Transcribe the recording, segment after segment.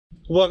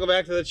Welcome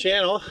back to the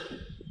channel.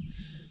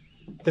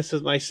 This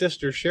is my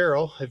sister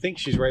Cheryl. I think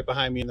she's right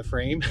behind me in the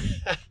frame.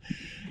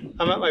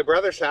 I'm at my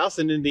brother's house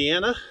in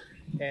Indiana,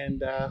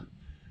 and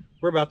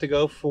we're about to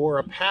go for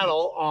a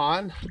paddle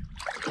on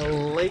the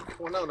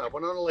Lake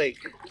Winona Lake.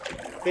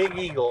 Big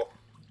Eagle.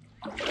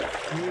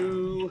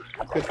 You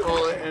could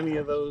call it any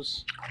of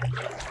those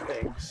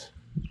things.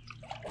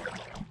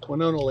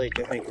 Winona Lake,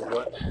 I think, is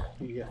what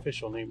the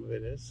official name of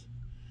it is.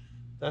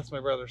 That's my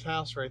brother's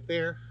house right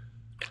there.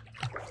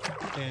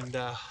 And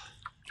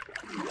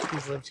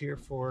he's lived here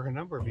for a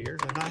number of years,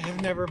 and I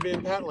have never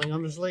been paddling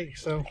on this lake,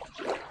 so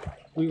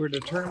we were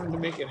determined to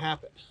make it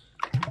happen.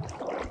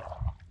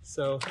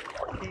 So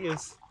he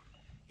is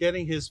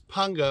getting his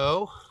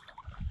Pungo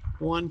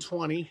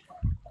 120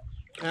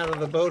 out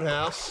of the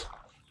boathouse.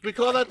 Can we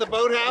call that the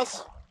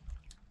boathouse?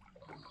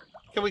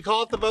 Can we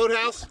call it the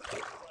boathouse?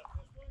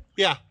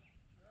 Yeah,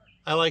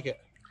 I like it.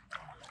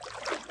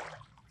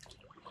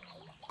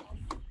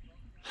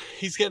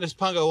 He's getting his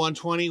Pungo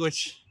 120,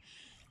 which,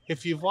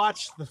 if you've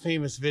watched the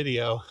famous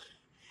video,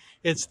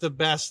 it's the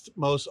best,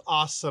 most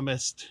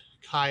awesomest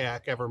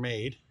kayak ever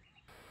made.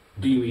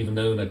 Do you even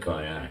own a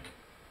kayak?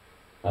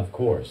 Of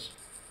course.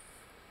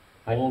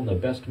 I own the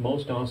best,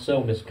 most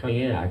awesomest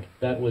kayak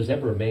that was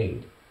ever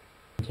made.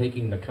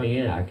 Taking the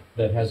kayak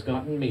that has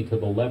gotten me to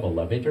the level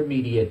of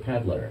intermediate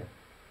paddler.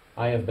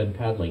 I have been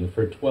paddling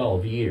for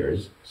 12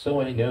 years, so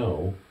I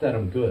know that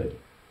I'm good.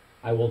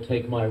 I will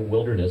take my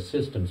Wilderness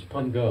Systems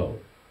Pungo.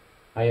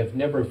 I have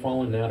never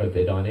fallen out of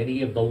it on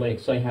any of the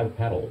lakes I have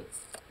paddled.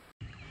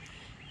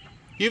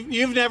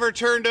 You've never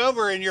turned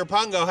over in your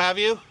Pungo, have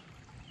you?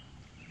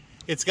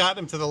 It's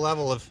gotten him to the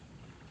level of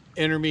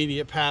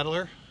intermediate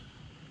paddler.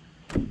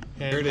 And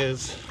here it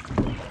is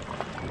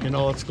in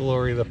all its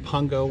glory, the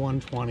Pungo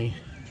 120,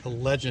 the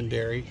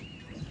legendary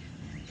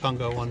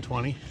Pungo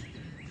 120.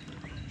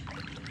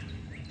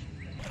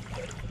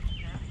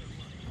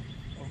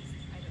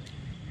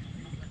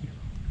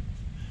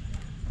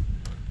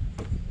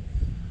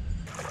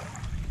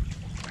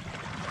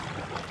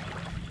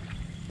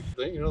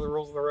 You know the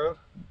rules of the road?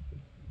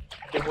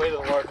 Give way to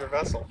the larger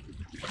vessel.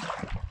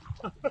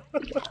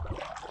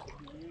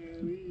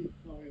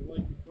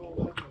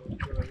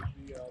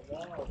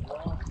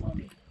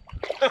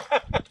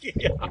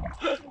 Yeah.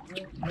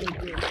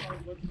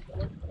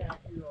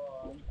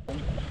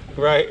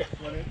 Right.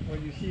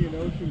 When you see an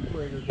ocean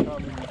freighter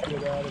coming, you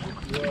get out of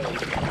its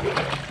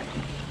way.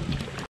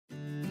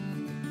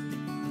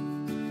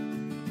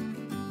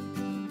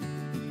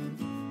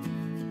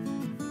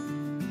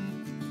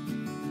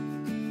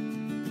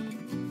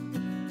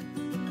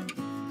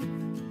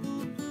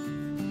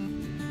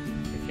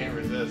 Can't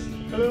resist.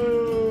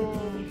 Hello!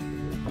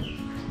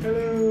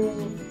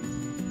 Hello!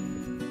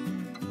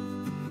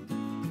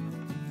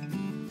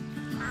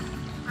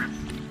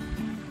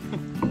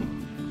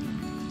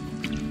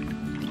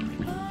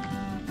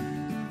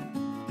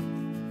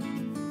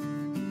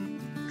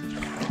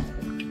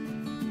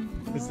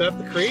 Is that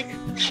the creek?